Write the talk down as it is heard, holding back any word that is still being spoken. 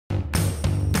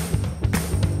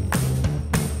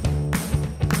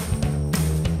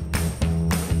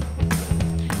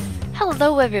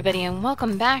Hello everybody and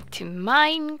welcome back to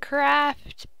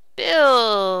Minecraft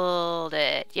Build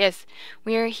It. Yes,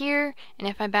 we are here, and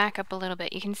if I back up a little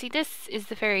bit, you can see this is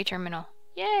the ferry terminal.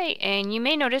 Yay! And you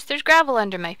may notice there's gravel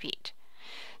under my feet.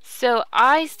 So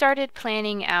I started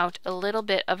planning out a little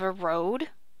bit of a road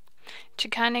to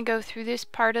kind of go through this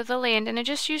part of the land, and I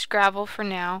just used gravel for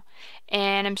now.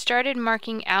 And I'm started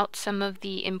marking out some of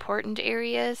the important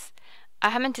areas. I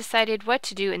haven't decided what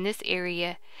to do in this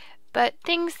area, but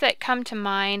things that come to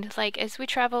mind, like as we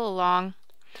travel along,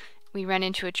 we run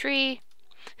into a tree.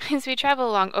 As we travel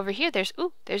along over here, there's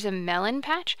a melon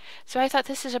patch. So I thought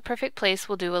this is a perfect place.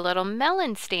 We'll do a little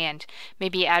melon stand.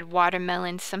 Maybe add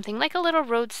watermelons, something like a little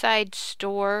roadside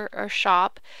store or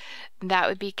shop. That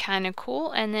would be kind of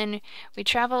cool. And then we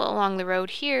travel along the road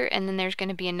here, and then there's going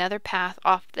to be another path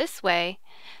off this way.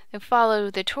 And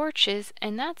follow the torches,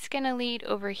 and that's going to lead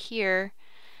over here.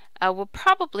 We'll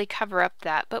probably cover up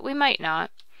that, but we might not.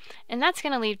 And that's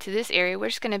going to lead to this area where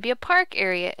it's going to be a park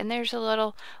area, and there's a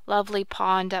little lovely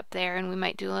pond up there, and we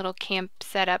might do a little camp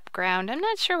setup ground. I'm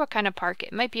not sure what kind of park.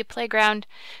 It might be a playground.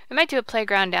 We might do a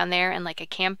playground down there and like a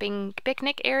camping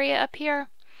picnic area up here.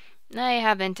 I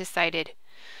haven't decided.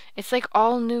 It's like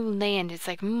all new land. It's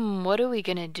like, what are we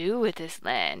going to do with this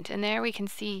land? And there we can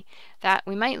see that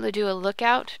we might do a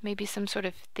lookout, maybe some sort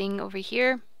of thing over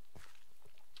here.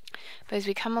 But as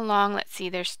we come along, let's see,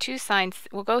 there's two signs.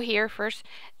 We'll go here first.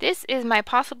 This is my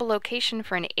possible location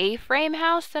for an A-frame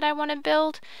house that I want to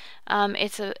build.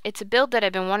 It's a build that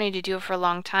I've been wanting to do for a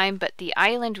long time, but the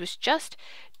island was just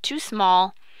too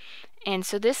small. And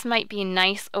so this might be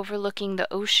nice overlooking the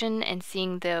ocean and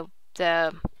seeing the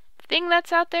thing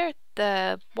that's out there,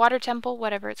 the water temple,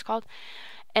 whatever it's called.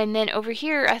 And then over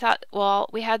here, I thought, well,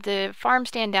 we had the farm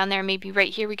stand down there. Maybe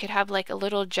right here we could have like a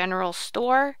little general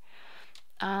store.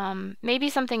 Maybe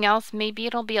something else. Maybe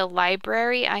it'll be a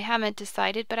library. I haven't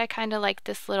decided, but I kind of like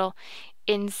this little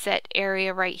inset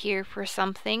area right here for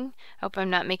something. Hope I'm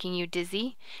not making you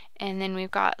dizzy. And then we've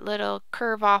got little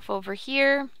curve off over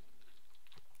here.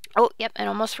 Oh, yep, and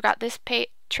almost forgot this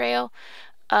trail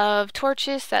of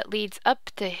torches that leads up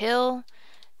the hill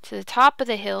to the top of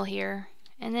the hill here.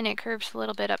 And then it curves a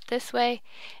little bit up this way.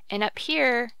 And up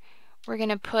here, we're going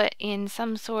to put in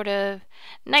some sort of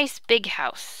nice big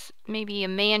house. Maybe a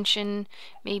mansion,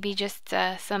 maybe just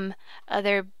some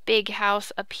other big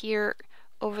house up here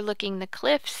overlooking the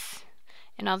cliffs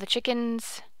and all the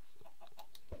chickens.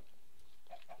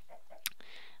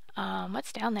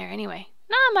 What's down there anyway?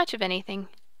 Not much of anything.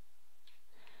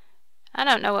 I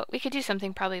don't know what. We could do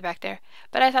something probably back there.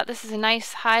 But I thought this is a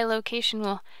nice high location.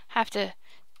 We'll have to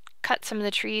cut some of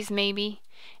the trees maybe.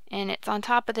 And it's on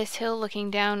top of this hill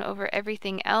looking down over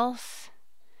everything else.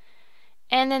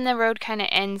 And then the road kind of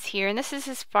ends here. And this is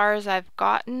as far as I've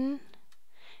gotten.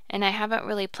 And I haven't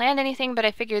really planned anything, but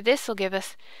I figure this will give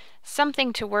us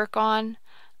something to work on.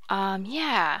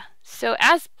 Yeah. So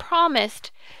as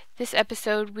promised, this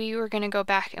episode we were going to go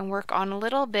back and work on a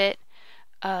little bit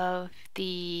of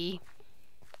the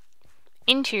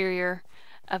interior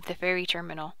of the ferry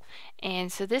terminal.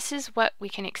 And so this is what we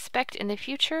can expect in the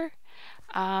future.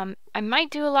 I might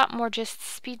do a lot more just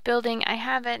speed building. I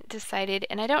haven't decided,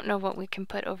 and I don't know what we can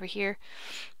put over here.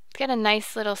 It's got a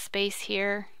nice little space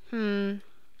here. I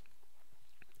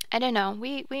don't know.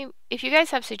 If you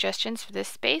guys have suggestions for this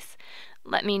space,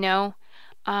 let me know.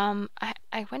 When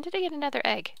did I get another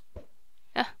egg?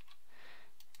 How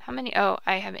many? Oh,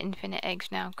 I have infinite eggs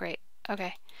now. Great.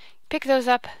 Okay. Pick those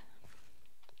up.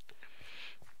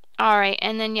 Alright,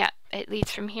 and then yeah, it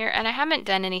leads from here, and I haven't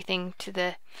done anything to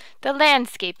the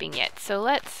landscaping yet. So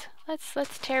let's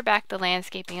tear back the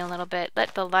landscaping a little bit.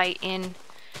 Let the light in.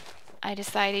 I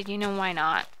decided, you know, why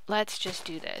not? Let's just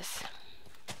do this.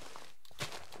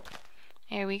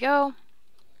 There we go.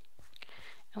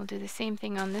 We'll do the same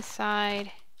thing on this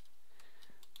side.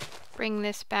 Bring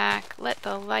this back. Let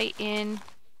the light in.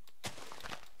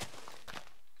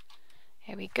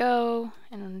 There we go.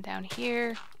 And then down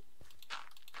here.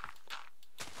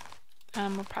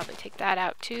 We'll probably take that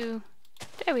out too.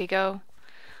 There we go.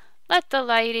 Let the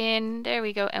light in. There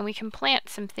we go. And we can plant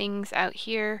some things out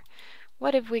here.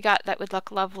 What have we got that would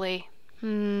look lovely?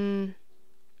 Let's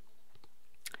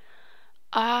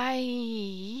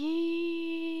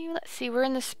see. We're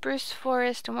in the spruce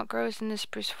forest. And what grows in the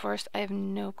spruce forest? I have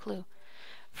no clue.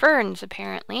 Ferns,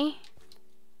 apparently.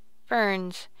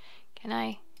 Ferns. Can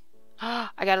I?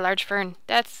 Ah, I got a large fern.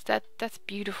 That's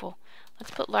beautiful.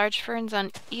 Let's put large ferns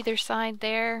on either side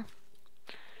there.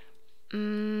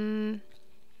 And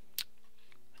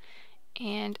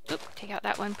take out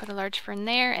that one, put a large fern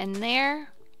there and there.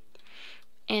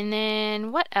 And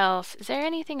then what else? Is there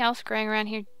anything else growing around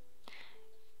here?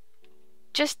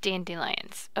 just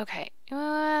dandelions? Okay.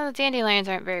 Well, dandelions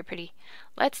aren't very pretty.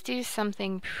 Let's do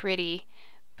something pretty,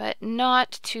 but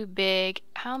not too big.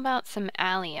 How about some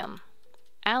allium?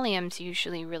 Allium's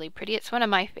usually really pretty. It's one of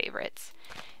my favorites.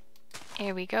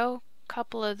 Here we go.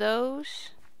 Couple of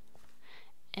those.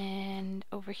 And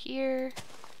over here,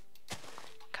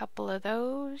 couple of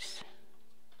those.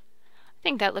 I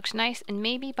think that looks nice. And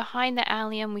maybe behind the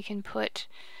allium we can put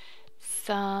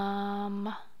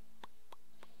some...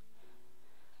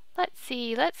 Let's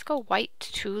see, let's go white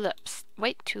tulips.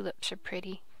 White tulips are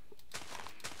pretty.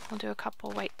 We'll do a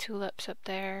couple white tulips up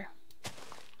there.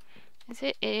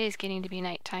 It is getting to be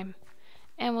nighttime.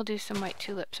 And we'll do some white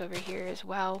tulips over here as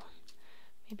well.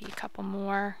 Maybe a couple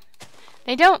more.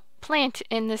 They don't plant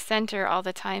in the center all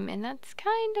the time, and that's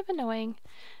kind of annoying.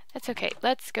 That's okay.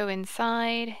 Let's go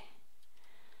inside.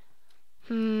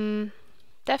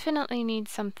 Definitely need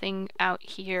something out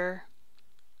here.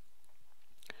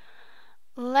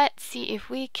 Let's see if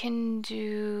we can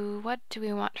do... What do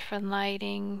we want for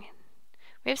lighting?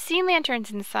 We have sea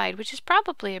lanterns inside, which is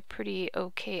probably a pretty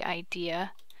okay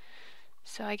idea.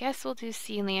 So I guess we'll do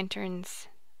sea lanterns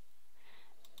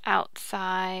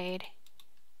outside.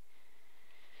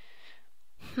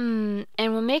 And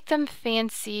we'll make them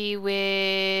fancy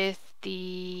with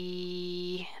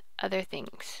the other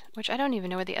things, which I don't even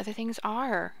know where the other things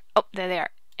are. Oh, there they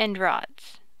are. End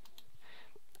rods.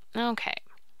 Okay.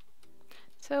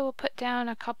 So we'll put down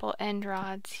a couple end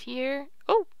rods here.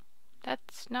 Oh,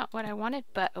 that's not what I wanted,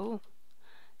 but oh,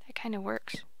 that kind of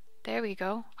works. There we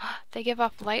go. They give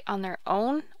off light on their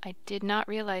own. I did not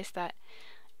realize that.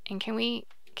 And can we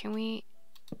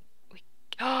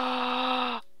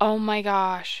oh my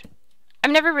gosh.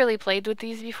 I've never really played with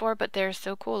these before, but they're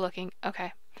so cool looking.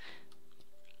 Okay.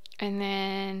 And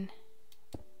then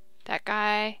that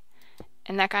guy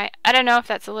and that guy. I don't know if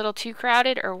that's a little too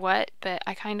crowded or what, but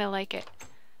I kind of like it.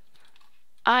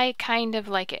 I kind of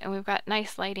like it. And we've got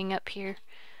nice lighting up here.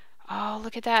 Oh,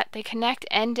 look at that. They connect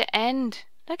end to end.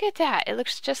 Look at that. It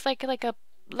looks just like a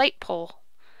light pole.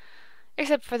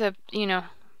 Except for the, you know,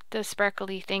 the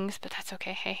sparkly things, but that's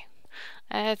okay. Hey.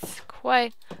 That's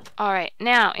quite... Alright,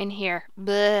 now in here.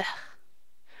 Blech.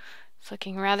 It's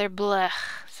looking rather blech.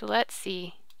 So let's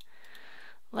see.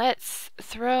 Let's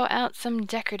throw out some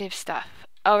decorative stuff.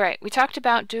 Alright, we talked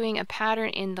about doing a pattern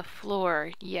in the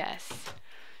floor. Yes.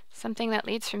 Something that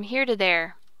leads from here to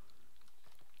there.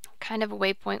 Kind of a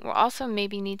waypoint. We'll also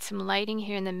maybe need some lighting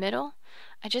here in the middle.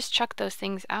 I just chucked those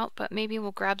things out, but maybe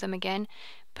we'll grab them again.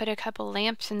 Put a couple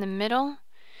lamps in the middle.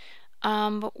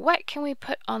 But what can we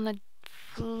put on the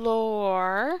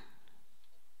floor?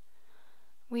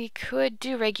 We could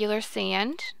do regular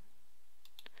sand.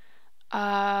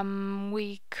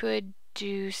 We could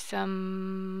do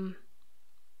some...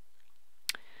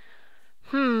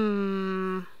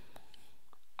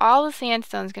 All the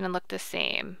sandstone's gonna look the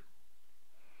same.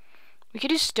 We could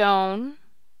do stone.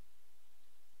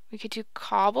 We could do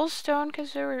cobblestone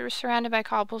because we're surrounded by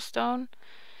cobblestone.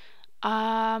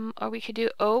 Or we could do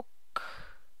oak.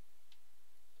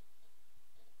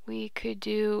 We could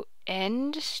do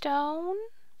end stone.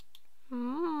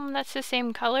 That's the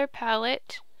same color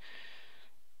palette.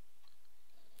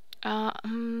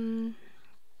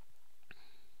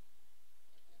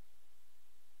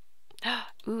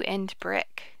 Ooh, end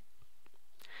brick.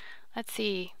 Let's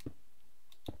see.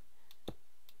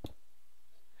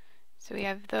 So we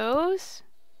have those.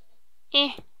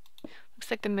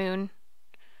 Looks like the moon.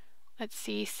 Let's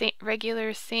see,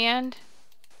 regular sand.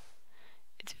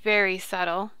 It's very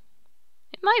subtle.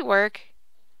 It might work.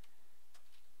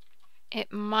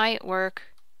 It might work.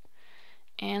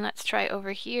 And let's try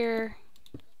over here.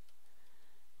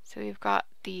 So we've got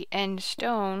the end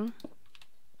stone.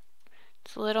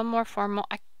 It's a little more formal.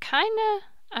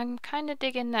 I'm kinda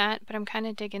digging that, but I'm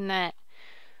kinda digging that.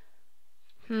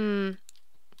 I'm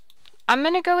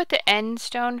gonna go with the end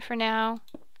stone for now.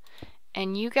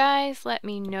 And you guys let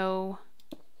me know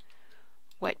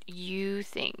what you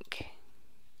think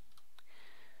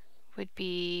would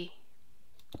be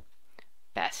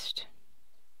best.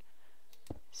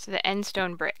 So the end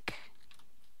stone brick.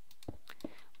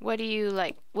 What do you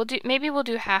like? Maybe we'll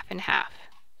do half and half.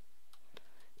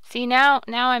 See, now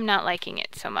I'm not liking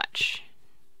it so much.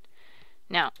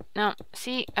 No,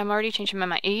 see, I'm already changing my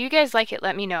mind. If you guys like it,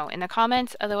 let me know in the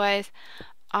comments. Otherwise,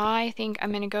 I think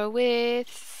I'm gonna go with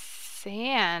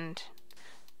sand.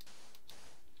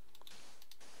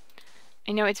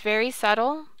 I know it's very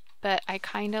subtle, but I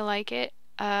kind of like it.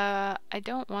 I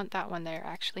don't want that one there,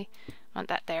 actually. I want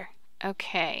that there.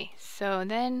 Okay, so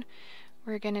then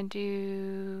we're gonna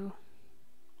do...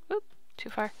 Oop, too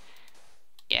far.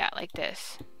 Yeah, like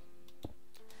this.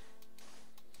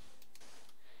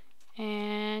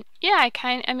 And yeah,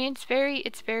 I mean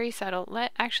it's very subtle.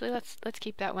 Let's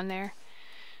keep that one there.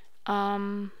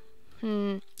 And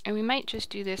we might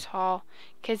just do this hall,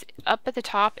 because up at the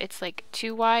top it's like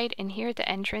 2 wide, and here at the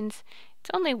entrance it's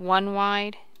only 1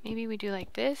 wide. Maybe we do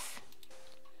like this.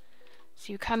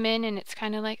 So you come in and it's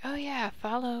kind of like, oh yeah,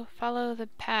 follow the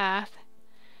path.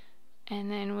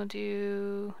 And then we'll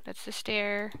do, that's the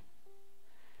stair.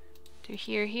 Do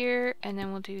here, and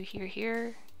then we'll do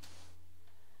here.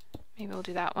 Maybe we'll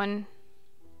do that one.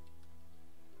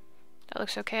 That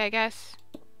looks okay, I guess.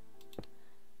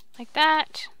 Like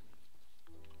that.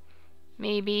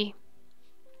 Maybe.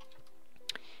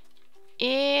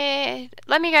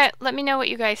 Let me know what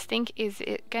you guys think. Is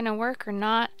it gonna work or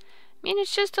not? I mean,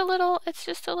 it's just a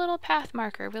little path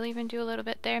marker. We'll even do a little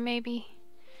bit there, maybe.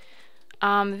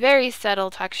 Very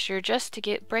subtle texture, just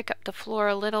to break up the floor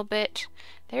a little bit.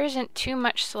 There isn't too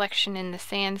much selection in the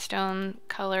sandstone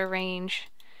color range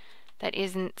that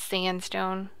isn't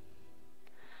sandstone.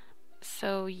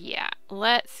 So yeah,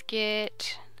 let's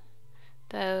get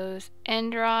those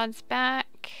end rods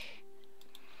back.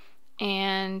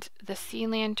 And the sea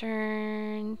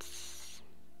lanterns,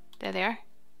 there they are.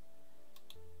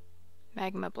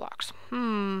 Magma blocks.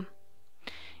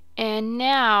 And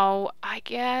now, I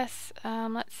guess,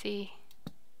 let's see.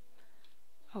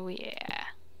 Oh yeah.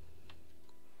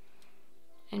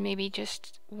 And maybe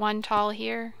just 1 tall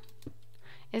here.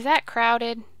 Is that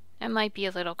crowded? It might be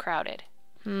a little crowded.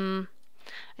 I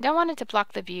don't want it to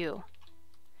block the view.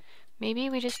 Maybe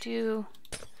we just do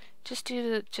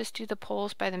the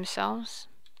poles by themselves.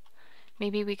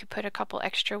 Maybe we could put a couple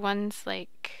extra ones,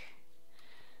 like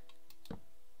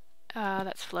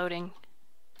that's floating.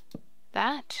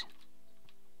 That's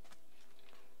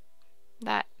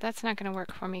not gonna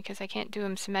work for me because I can't do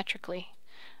them symmetrically.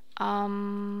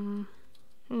 Can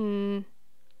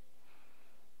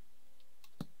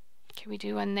we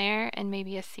do one there and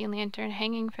maybe a sea lantern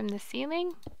hanging from the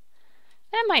ceiling?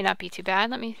 That might not be too bad.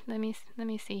 Let me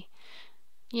see.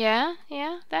 Yeah,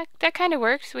 that kind of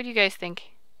works. What do you guys think?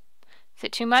 Is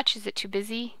it too much? Is it too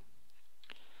busy?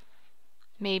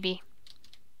 Maybe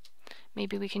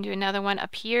we can do another one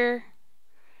up here.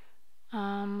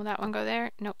 Will that one go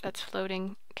there? Nope, that's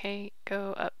floating. Okay,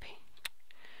 go up.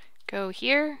 Go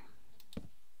here.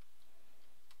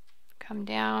 Come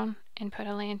down and put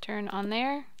a lantern on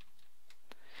there.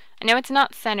 I know it's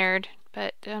not centered,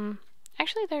 but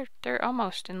actually they're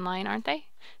almost in line, aren't they?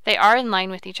 They are in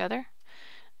line with each other.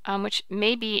 Which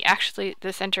may be actually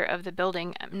the center of the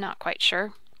building. I'm not quite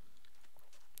sure.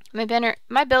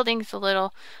 My building's a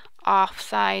little off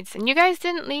sides, and you guys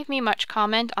didn't leave me much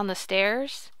comment on the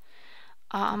stairs.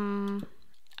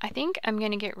 I think I'm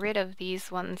gonna get rid of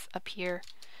these ones up here,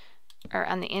 or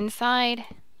on the inside.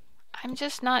 I'm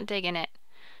just not digging it.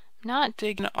 Not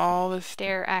digging all the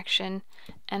stair action,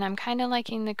 and I'm kind of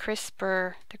liking the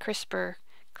crisper,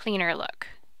 cleaner look.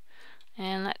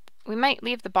 And we might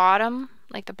leave the bottom,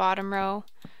 like the bottom row,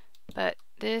 but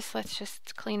this, let's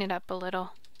just clean it up a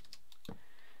little.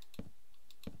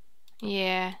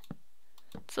 Yeah,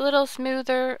 it's a little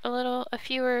smoother, a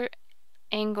fewer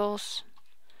angles.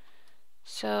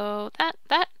 So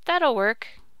that'll work,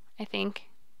 I think.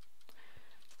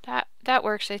 That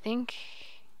works, I think.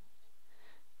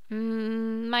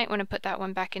 Might want to put that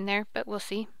one back in there, but we'll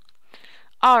see.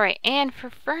 Alright, and for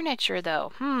furniture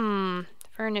though,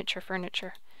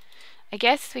 furniture. I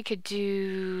guess we could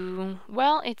do,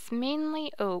 well, it's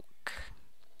mainly oak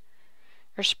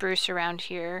or spruce around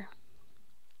here.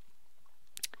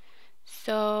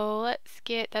 So let's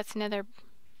get, that's another,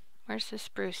 where's the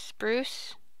spruce?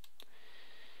 Spruce.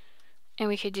 And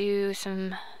we could do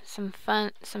some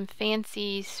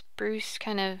fancy spruce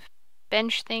kind of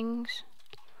bench things.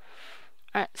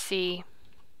 Let's see.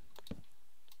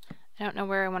 I don't know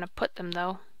where I want to put them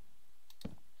though.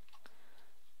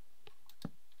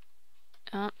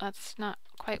 Oh, that's not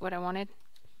quite what I wanted.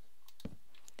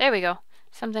 There we go.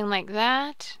 Something like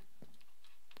that.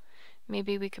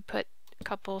 Maybe we could put a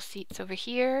couple seats over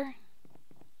here.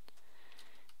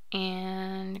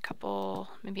 And a couple,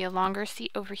 maybe a longer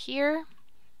seat over here.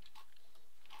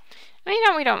 I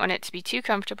mean, we don't want it to be too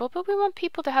comfortable, but we want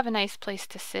people to have a nice place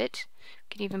to sit. We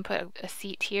could even put a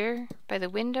seat here by the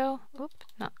window. Oop,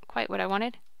 not quite what I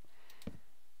wanted.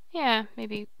 Yeah,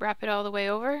 maybe wrap it all the way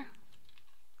over.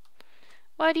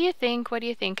 What do you think? What do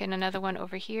you think? And another one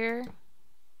over here.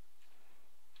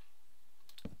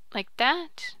 Like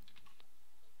that.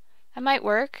 That might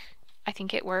work. I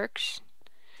think it works.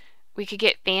 We could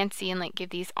get fancy and like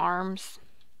give these arms.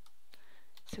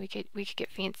 So we could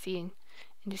get fancy and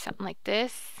do something like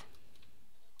this.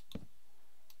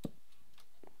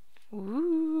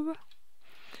 Ooh.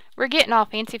 We're getting all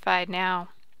fancified now,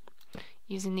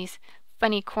 using these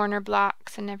funny corner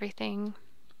blocks and everything.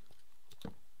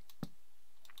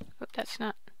 Oop, that's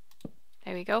not.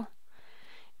 There we go.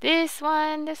 This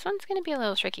one's gonna be a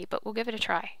little tricky, but we'll give it a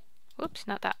try. Whoops,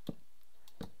 not that.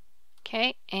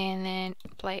 Okay, and then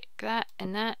like that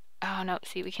and that. Oh no,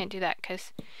 see, we can't do that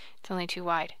because it's only too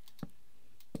wide.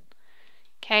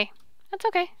 Okay, that's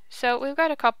okay. So we've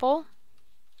got a couple.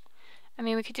 I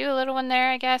mean, we could do a little one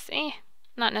there, I guess.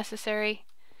 Not necessary.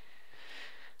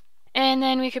 And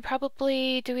then we could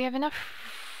probably, do we have enough?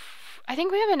 I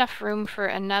think we have enough room for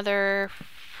another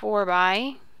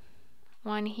 4x.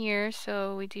 One here,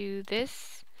 so we do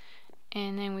this,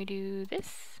 and then we do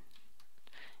this,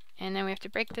 and then we have to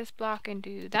break this block and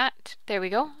do that. There we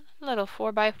go, a little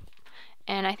 4x,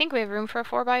 and I think we have room for a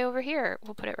 4x over here.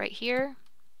 We'll put it right here.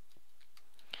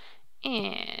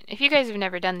 And if you guys have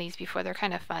never done these before, they're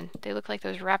kind of fun. They look like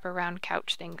those wraparound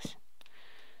couch things.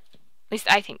 At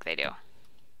least I think they do.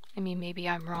 I mean, maybe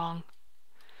I'm wrong.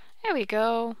 There we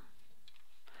go.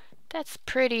 That's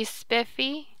pretty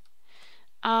spiffy.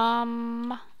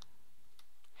 Yeah,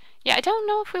 I don't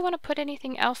know if we want to put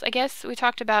anything else. I guess we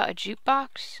talked about a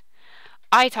jukebox.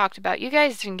 You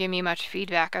guys didn't give me much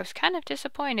feedback. I was kind of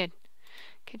disappointed.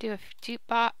 Could do a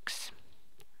jukebox.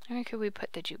 Where could we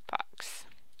put the jukebox?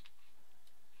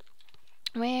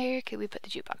 Where could we put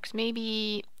the jukebox?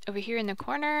 Maybe over here in the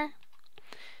corner.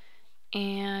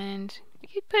 And we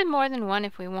could put more than one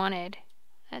if we wanted.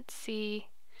 Let's see.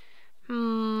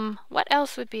 What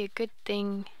else would be a good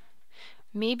thing?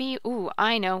 Maybe, ooh,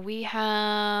 I know, we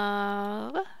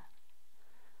have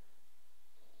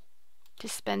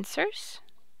dispensers.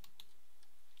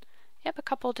 Yep, a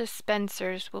couple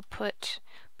dispensers we'll put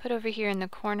over here in the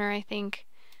corner, I think.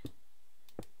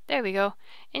 There we go.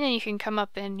 And then you can come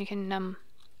up and you can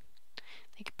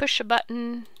like push a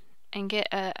button and get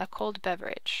a cold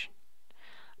beverage.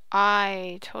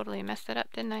 I totally messed that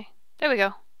up, didn't I? There we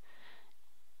go.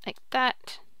 Like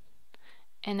that.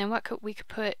 And then what could we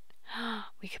put?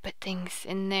 We could put things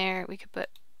in there. We could put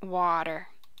water.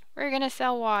 We're gonna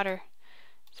sell water.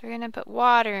 So we're gonna put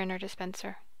water in our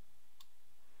dispenser.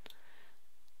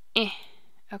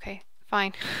 Okay,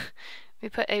 fine. We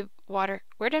put a water.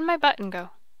 Where did my button go?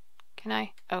 Can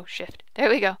I? Oh, shift. There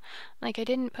we go. Like I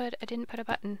didn't put a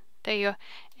button. There you go.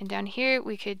 And down here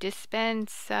we could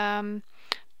dispense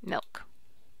milk.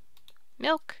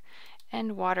 Milk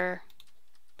and water.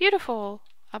 Beautiful.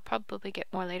 I'll probably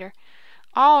get more later.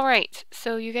 Alright,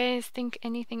 so you guys think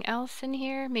anything else in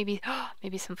here? Maybe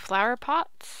maybe some flower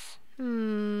pots?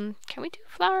 Can we do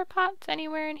flower pots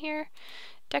anywhere in here?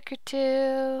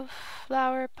 Decorative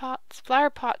flower pots. Flower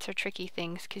pots are tricky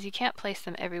things because you can't place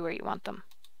them everywhere you want them.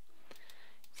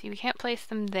 See, we can't place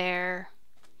them there.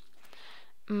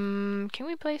 Can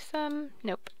we place them?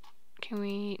 Nope. Can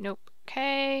we? Nope.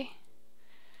 Okay.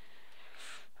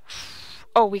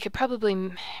 Oh, we could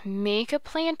probably make a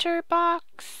planter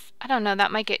box. I don't know,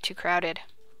 that might get too crowded.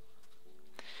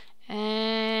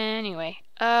 Anyway,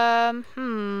 I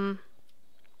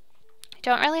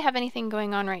don't really have anything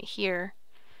going on right here.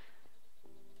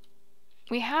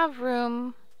 We have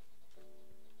room.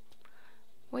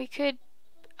 We could,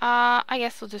 I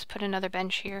guess we'll just put another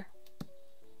bench here.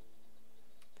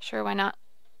 Sure, why not?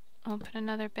 We'll put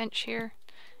another bench here,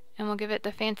 and we'll give it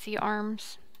the fancy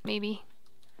arms, maybe.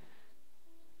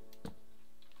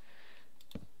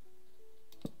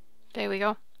 There we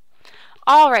go.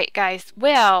 Alright guys,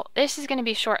 well, this is going to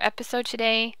be a short episode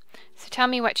today, so tell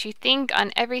me what you think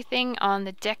on everything, on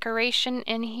the decoration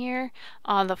in here,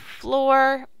 on the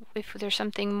floor, if there's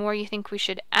something more you think we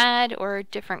should add or a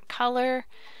different color,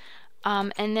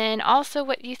 and then also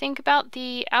what you think about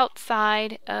the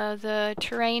outside of the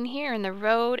terrain here and the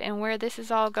road and where this is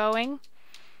all going,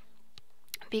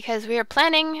 because we are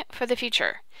planning for the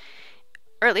future,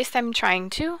 or at least I'm trying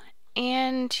to,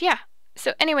 and yeah.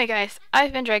 So anyway guys,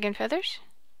 I've been DragnFeathers.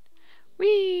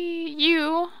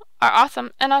 You are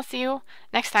awesome, and I'll see you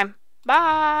next time.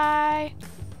 Bye!